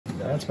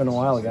Yeah, it's been a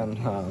while again,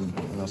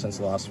 since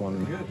the last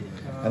one.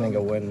 I think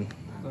a win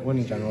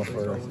in general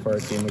for our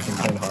team. We can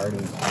train hard,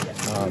 and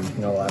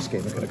the last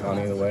game it could have gone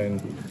either way, and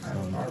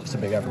just a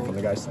big effort from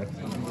the guys today.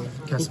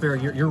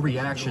 Kasperi, your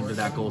reaction to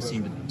that goal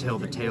seemed to tell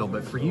the tale,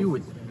 but for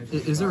you,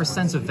 is there a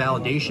sense of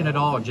validation at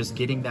all, or just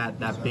getting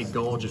that big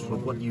goal, just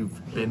with what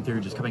you've been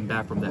through, just coming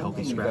back from the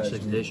healthy scratch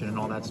condition and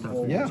all that stuff?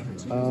 Yeah,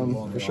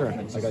 for sure.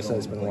 Like I said,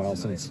 it's been a while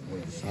since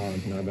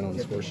I've been on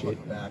the score sheet.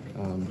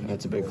 And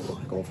it's a big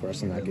goal for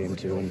us in that game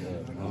too. And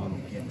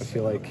I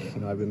feel like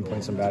I've been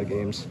playing some bad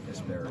games,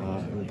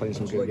 and been playing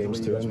some good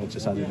games too, and it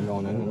just hasn't been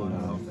going in.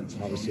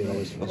 And obviously, it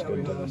always feels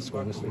good to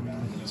score in this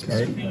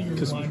league.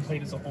 Because you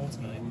played as a whole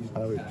tonight.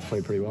 We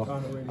played pretty well.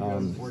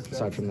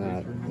 Aside from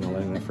that,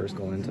 letting that first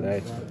goal in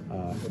today.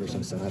 Ever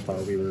since then, I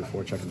thought we were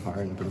forechecking hard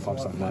and putting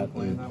pucks on net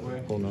and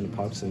holding on to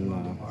pucks, and I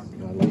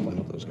love playing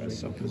with those guys.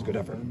 So it was a good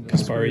effort.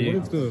 Kasperi, what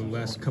have the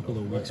last couple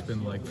of weeks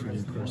been like for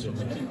you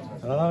personally?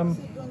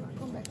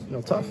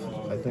 Tough.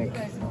 I think.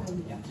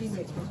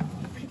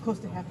 How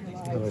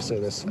do I say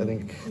this? I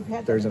think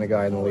there isn't a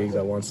guy in the league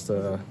that wants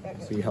to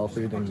be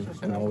healthy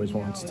and always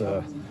wants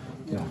to.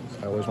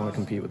 I always want to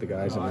compete with the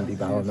guys and be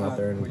battling out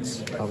there. And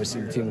it's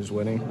obviously the team is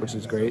winning, which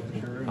is great.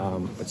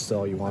 But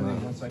still, you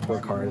want to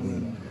work hard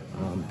and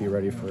be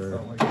ready for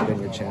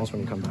getting your chance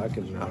when you come back.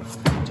 And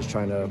just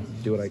trying to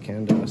do what I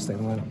can to stay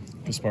in the lineup.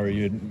 Kasperi,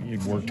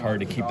 you'd worked hard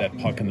to keep that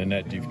puck in the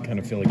net. Do you kind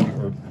of feel like you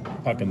were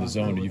puck in the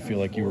zone? Do you feel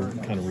like you were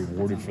kind of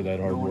rewarded for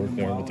that hard work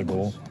there with the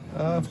goal?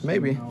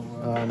 Maybe.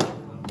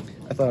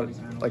 I thought,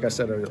 like I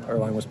said, our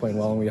line was playing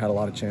well, and we had a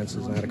lot of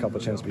chances, and I had a couple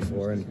of chances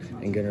before, and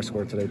Ginner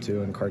scored today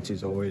too, and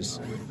Kartzi's always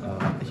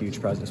a huge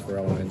presence for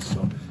our lines,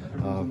 so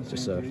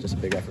just a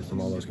big effort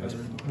from all those guys.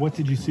 What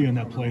did you see in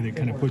that play that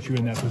kind of put you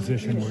in that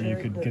position where you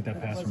could get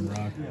that pass from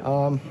Rock?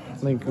 I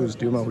think it was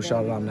Duma who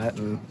shot it on net,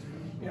 and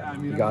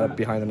he got it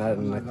behind the net,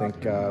 and I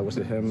think, was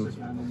it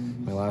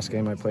him, my last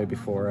game I played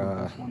before,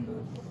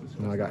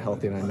 I got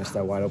healthy and I missed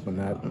that wide open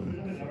net,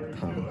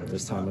 and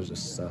this time was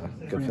just a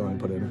good feeling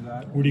to put in.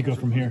 Where do you go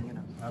from here?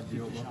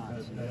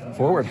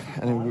 Forward,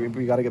 and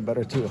we got to get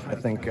better too. I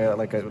think,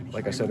 like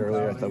I said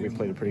earlier, I thought we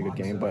played a pretty good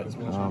game, but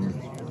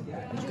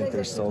I think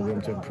there's still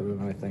room to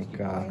improve. And I think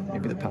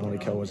maybe the penalty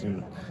kill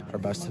wasn't our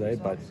best today,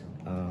 but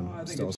still.